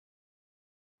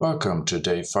Welcome to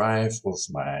day 5 of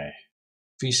my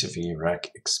VCV Rack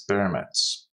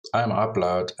experiments. I'm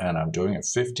Upload and I'm doing a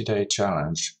 50-day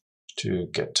challenge to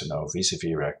get to know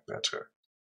VCV Rack better.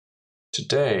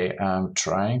 Today I'm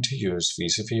trying to use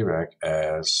VCV Rack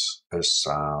as a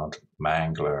sound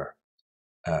mangler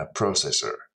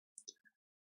processor.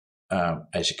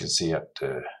 As you can see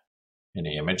in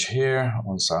the image here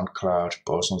on SoundCloud,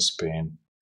 Boson Spin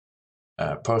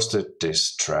posted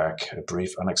this track, A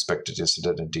Brief Unexpected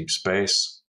Incident in Deep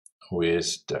Space,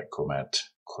 with the comment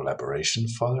collaboration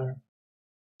fodder.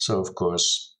 So of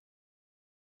course,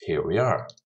 here we are.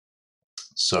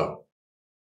 So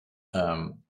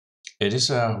it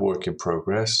is a work in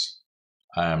progress.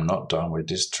 I am not done with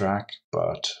this track,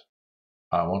 but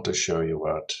I want to show you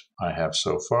what I have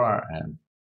so far, and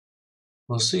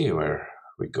we'll see where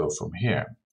we go from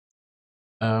here.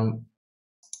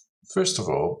 First of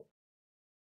all,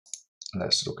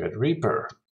 let's look at Reaper.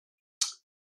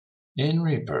 In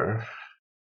Reaper,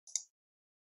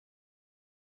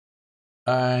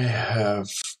 I have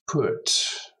put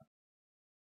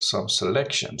some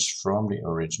selections from the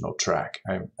original track.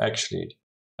 I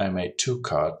made 2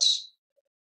 cuts.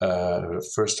 The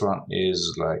first one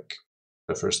is like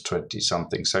the first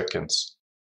 20-something seconds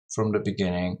from the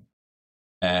beginning,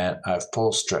 and I've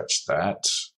pulse stretched that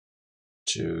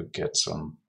to get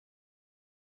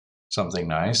something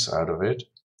nice out of it.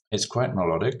 It's quite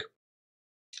melodic.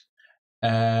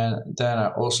 And then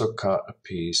I also cut a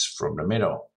piece from the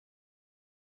middle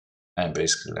and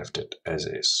basically left it as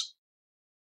is.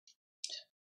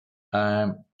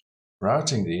 I'm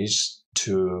routing these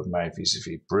to my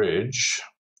VCV bridge,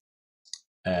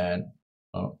 and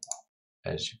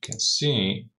as you can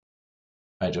see,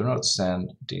 I do not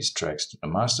send these tracks to the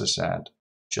master send,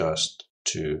 just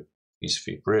to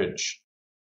VCV bridge.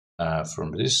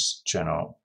 From this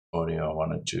channel, audio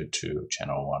 1 and 2 to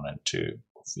channel 1 and 2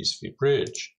 of VCV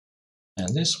bridge,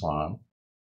 and this one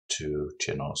to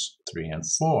channels 3 and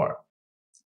 4.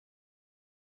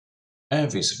 And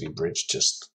VCV bridge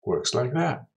just works like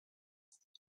that.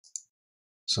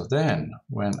 So then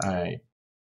when I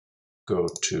go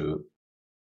to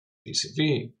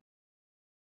VCV,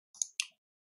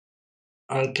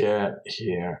 I get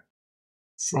here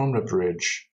from the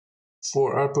bridge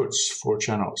 4 outputs, 4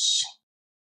 channels.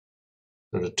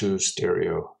 So the 2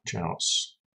 stereo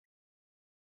channels.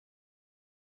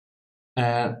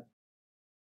 And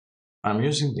I'm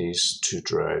using these to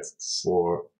drive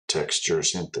 4 texture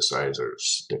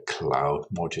synthesizers, the cloud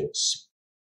modules.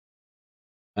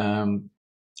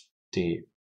 The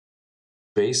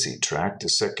basic track, the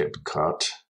second cut,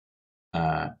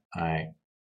 I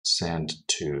send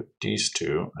to these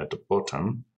 2 at the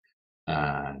bottom,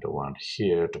 and the one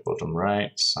here at the bottom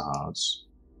right sounds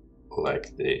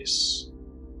like this.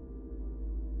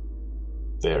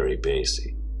 Very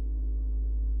bassy.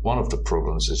 One of the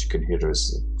problems, as you can hear,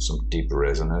 there's some deep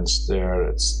resonance there.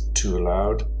 It's too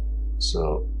loud,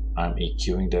 so I'm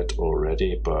EQing that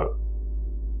already, but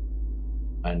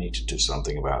I need to do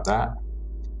something about that.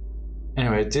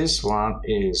 Anyway, this one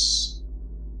is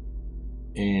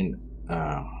in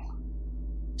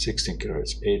 16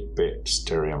 kHz 8-bit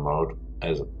stereo mode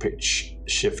as a pitch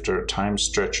shifter time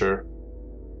stretcher.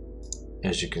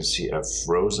 As you can see, I've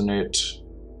frozen it.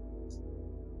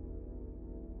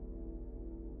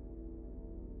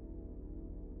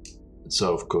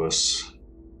 So of course,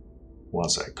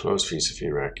 once I close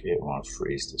VCV Rack, it won't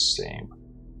freeze the same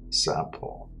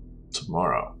sample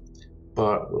tomorrow.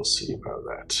 But we'll see about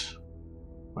that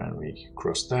when we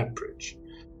cross that bridge.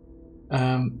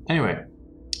 Anyway,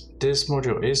 this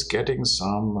module is getting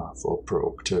some full per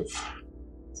octave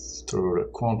through the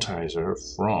quantizer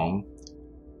from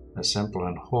a sample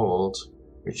and hold,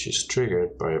 which is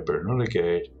triggered by a Bernoulli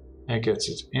gate and gets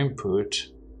its input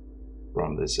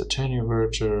from this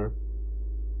attenuverter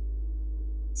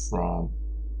from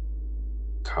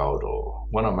Caudal,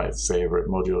 one of my favorite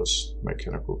modules,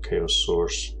 Mechanical Chaos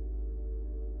Source.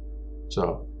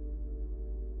 So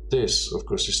this, of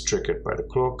course, is triggered by the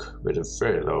clock with a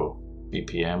very low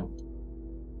BPM,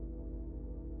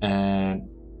 and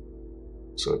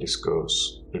so this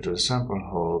goes into the sample and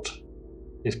hold.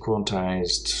 It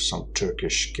quantized some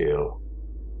Turkish scale,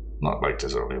 not like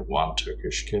there's only one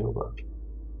Turkish scale, but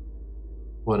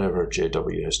whatever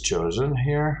JW has chosen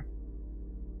here,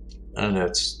 and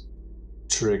that's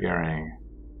triggering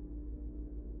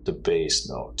the bass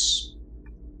notes.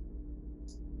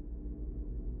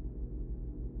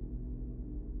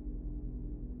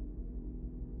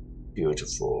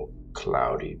 Beautiful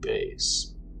cloudy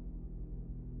bass,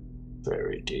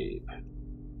 very deep.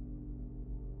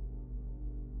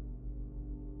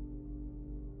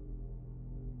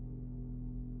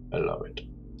 I love it.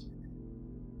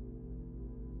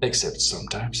 Except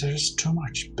sometimes there's too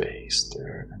much bass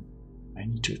there, and I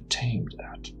need to tame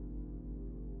that.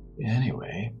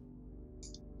 Anyway,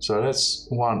 so that's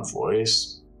one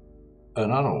voice.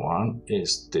 Another one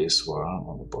is this one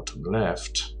on the bottom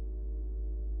left,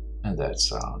 and that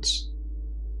sounds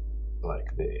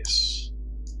like this.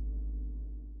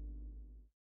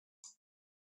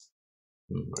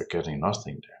 We're getting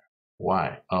nothing there.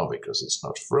 Why? Oh, because it's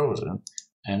not frozen,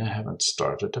 and I haven't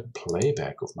started the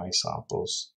playback of my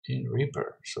samples in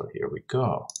Reaper. So here we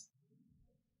go.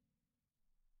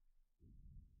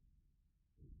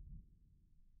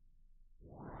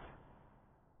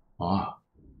 Ah,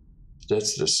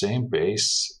 that's the same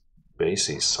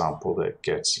bassy sample that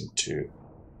gets into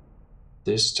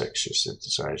this texture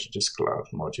synthesizer, this cloud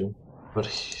module.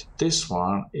 But this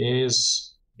one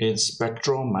is in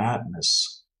Spectral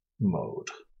Madness mode.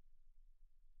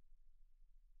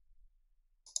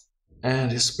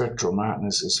 And this Spectral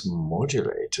Madness is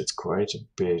modulated quite a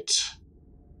bit,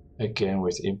 again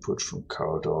with input from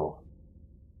Caudal,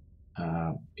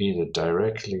 either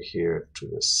directly here to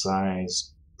the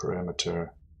size parameter,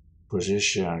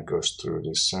 position goes through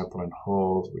this sample and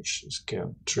hold, which is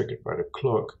again triggered by the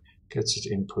clock, gets its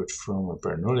input from a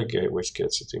Bernoulli gate, which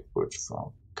gets its input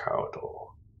from Caudal.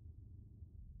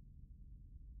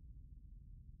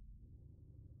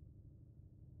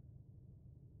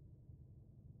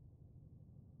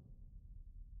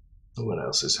 What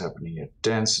else is happening here?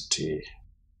 Density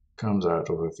comes out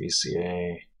of a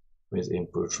VCA with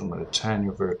input from an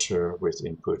attenuverter with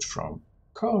input from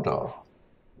Caudal.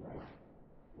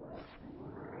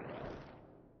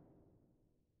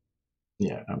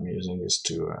 Yeah, I'm using this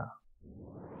to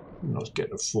not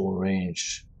get a full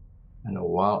range and the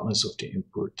wildness of the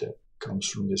input that comes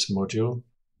from this module.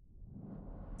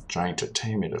 Trying to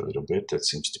tame it a little bit, that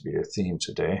seems to be the theme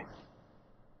today.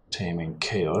 Taming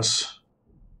chaos.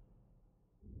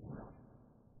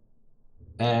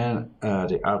 And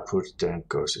the output then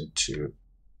goes into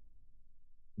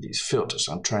these filters.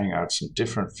 I'm trying out some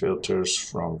different filters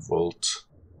from Volt.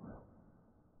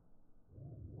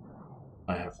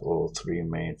 I have all three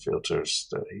main filters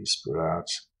that he's put out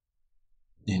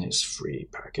in his free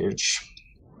package.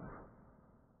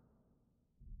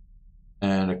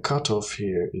 And the cutoff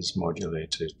here is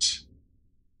modulated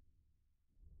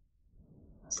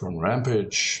from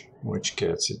Rampage, which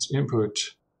gets its input,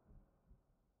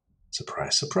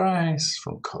 surprise, surprise,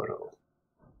 from Caudal.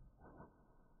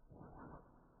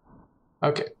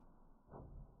 Okay.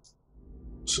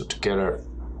 So together,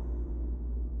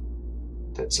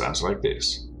 that sounds like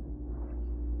this.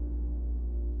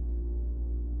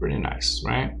 Pretty nice,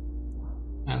 right?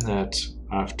 And that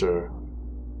after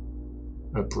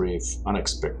a brief,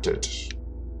 unexpected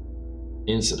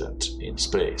incident in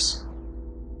space.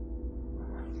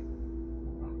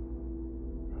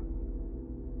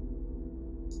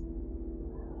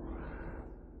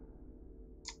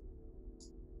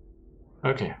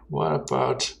 Okay, what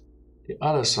about the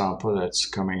other sample that's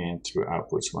coming in through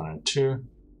outputs 1 and 2?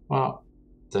 Well,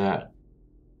 that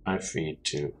I feed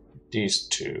to these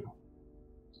two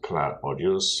cloud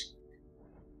modules.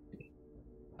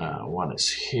 One is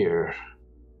here,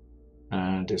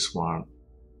 and this one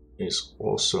is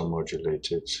also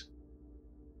modulated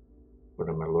with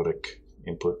a melodic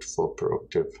input full per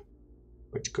octave,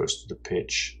 which goes to the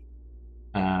pitch,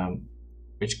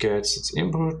 which gets its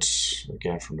input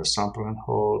again from the sample and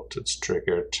hold. It's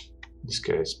triggered in this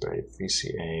case by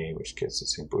VCA, which gets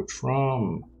its input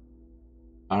from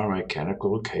our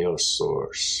mechanical chaos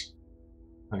source.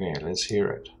 Okay, let's hear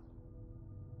it.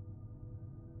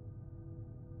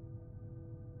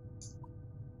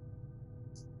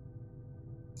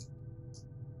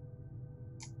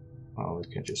 Well,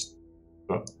 we can just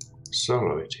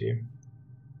solo it here.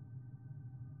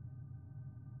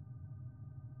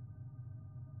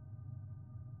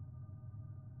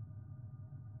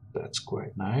 That's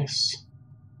quite nice.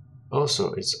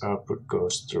 Also, its output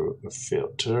goes through a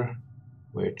filter,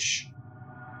 which...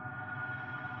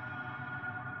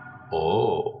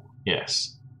 Oh,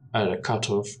 yes. And the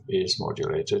cutoff is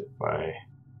modulated by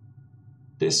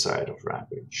this side of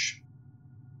Rampage,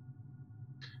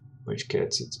 which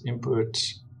gets its input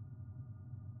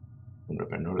from the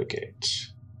Bernoulli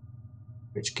gate,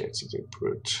 which gets its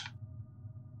input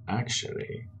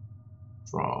actually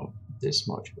from this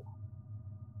module.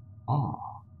 Oh.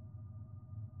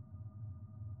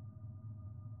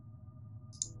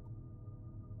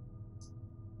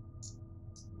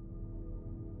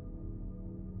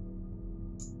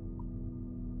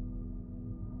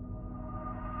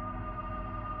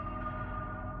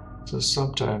 So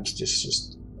sometimes this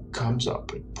just comes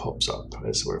up, it pops up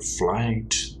as we're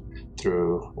flying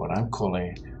through what I'm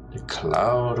calling A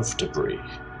cloud of debris.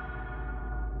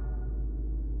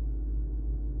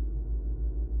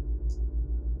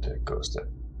 There goes that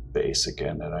base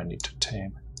again that I need to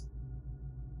tame.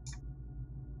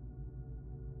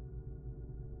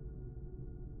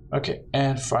 Okay,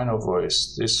 and final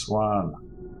voice, this one.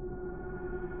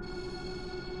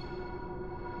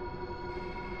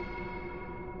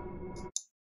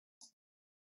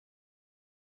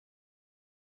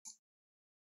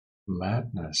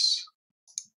 Madness.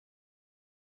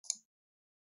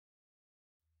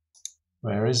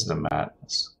 Where is the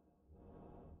madness?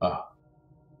 Oh.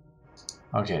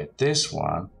 Okay, this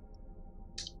one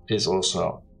is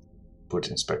also put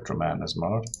in Spectral Madness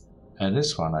mode. And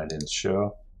this one I didn't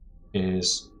show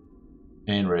is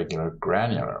in regular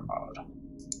granular mode.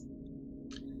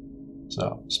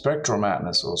 So Spectral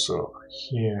Madness also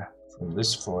here from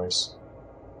this voice.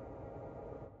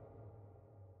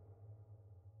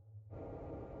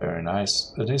 Very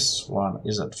nice. This one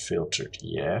isn't filtered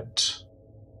yet.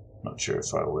 Not sure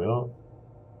if I will.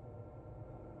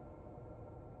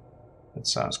 It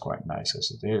sounds quite nice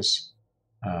as it is.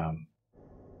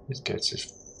 It gets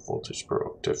its voltage per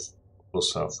octave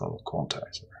also from the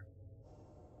quantizer.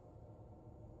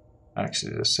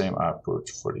 Actually the same output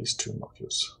for these two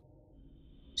modules.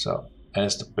 So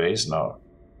as the base note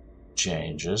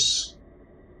changes,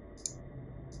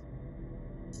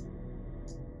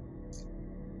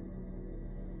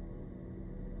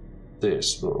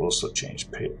 this will also change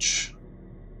pitch,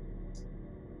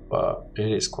 but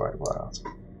it is quite wild.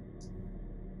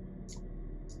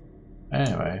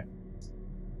 Anyway,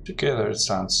 together it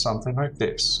sounds something like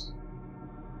this.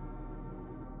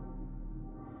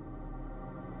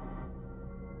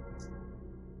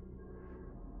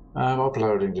 I'm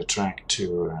uploading the track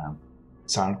to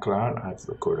SoundCloud. I've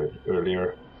recorded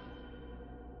earlier.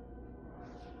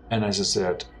 And as I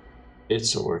said,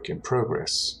 it's a work in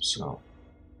progress, so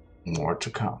more to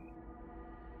come.